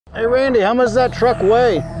Hey Randy, how much does that truck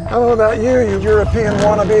weigh? I don't know about you, you European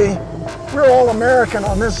wannabe. We're all American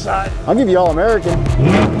on this side. I'll give you all American.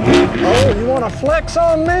 Oh, you want to flex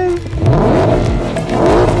on me?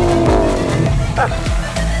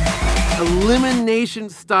 Elimination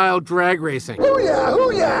style drag racing. Hoo-yah,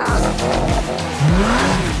 hoo-yah!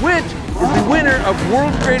 Which is the winner of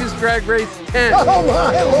World's Greatest Drag Race 10. Oh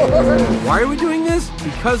my Lord! Why are we doing this?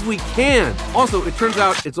 Because we can. Also, it turns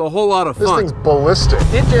out it's a whole lot of This fun. thing's ballistic.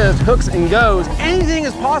 It just hooks and goes. Anything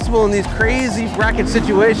is possible in these crazy bracket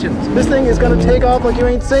situations. This thing is gonna take off like you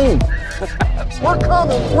ain't seen. We're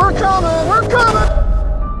coming, we're coming, we're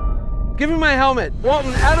coming! Give me my helmet.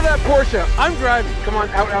 Walton, out of that Porsche. I'm driving. Come on,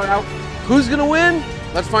 out, out, out. Who's gonna win?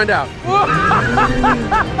 Let's find out.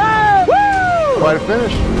 Quite a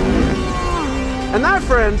finish. And that,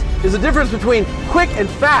 friends, is the difference between quick and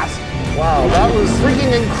fast. Wow, that was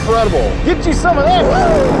freaking incredible. Get you some of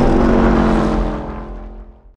that.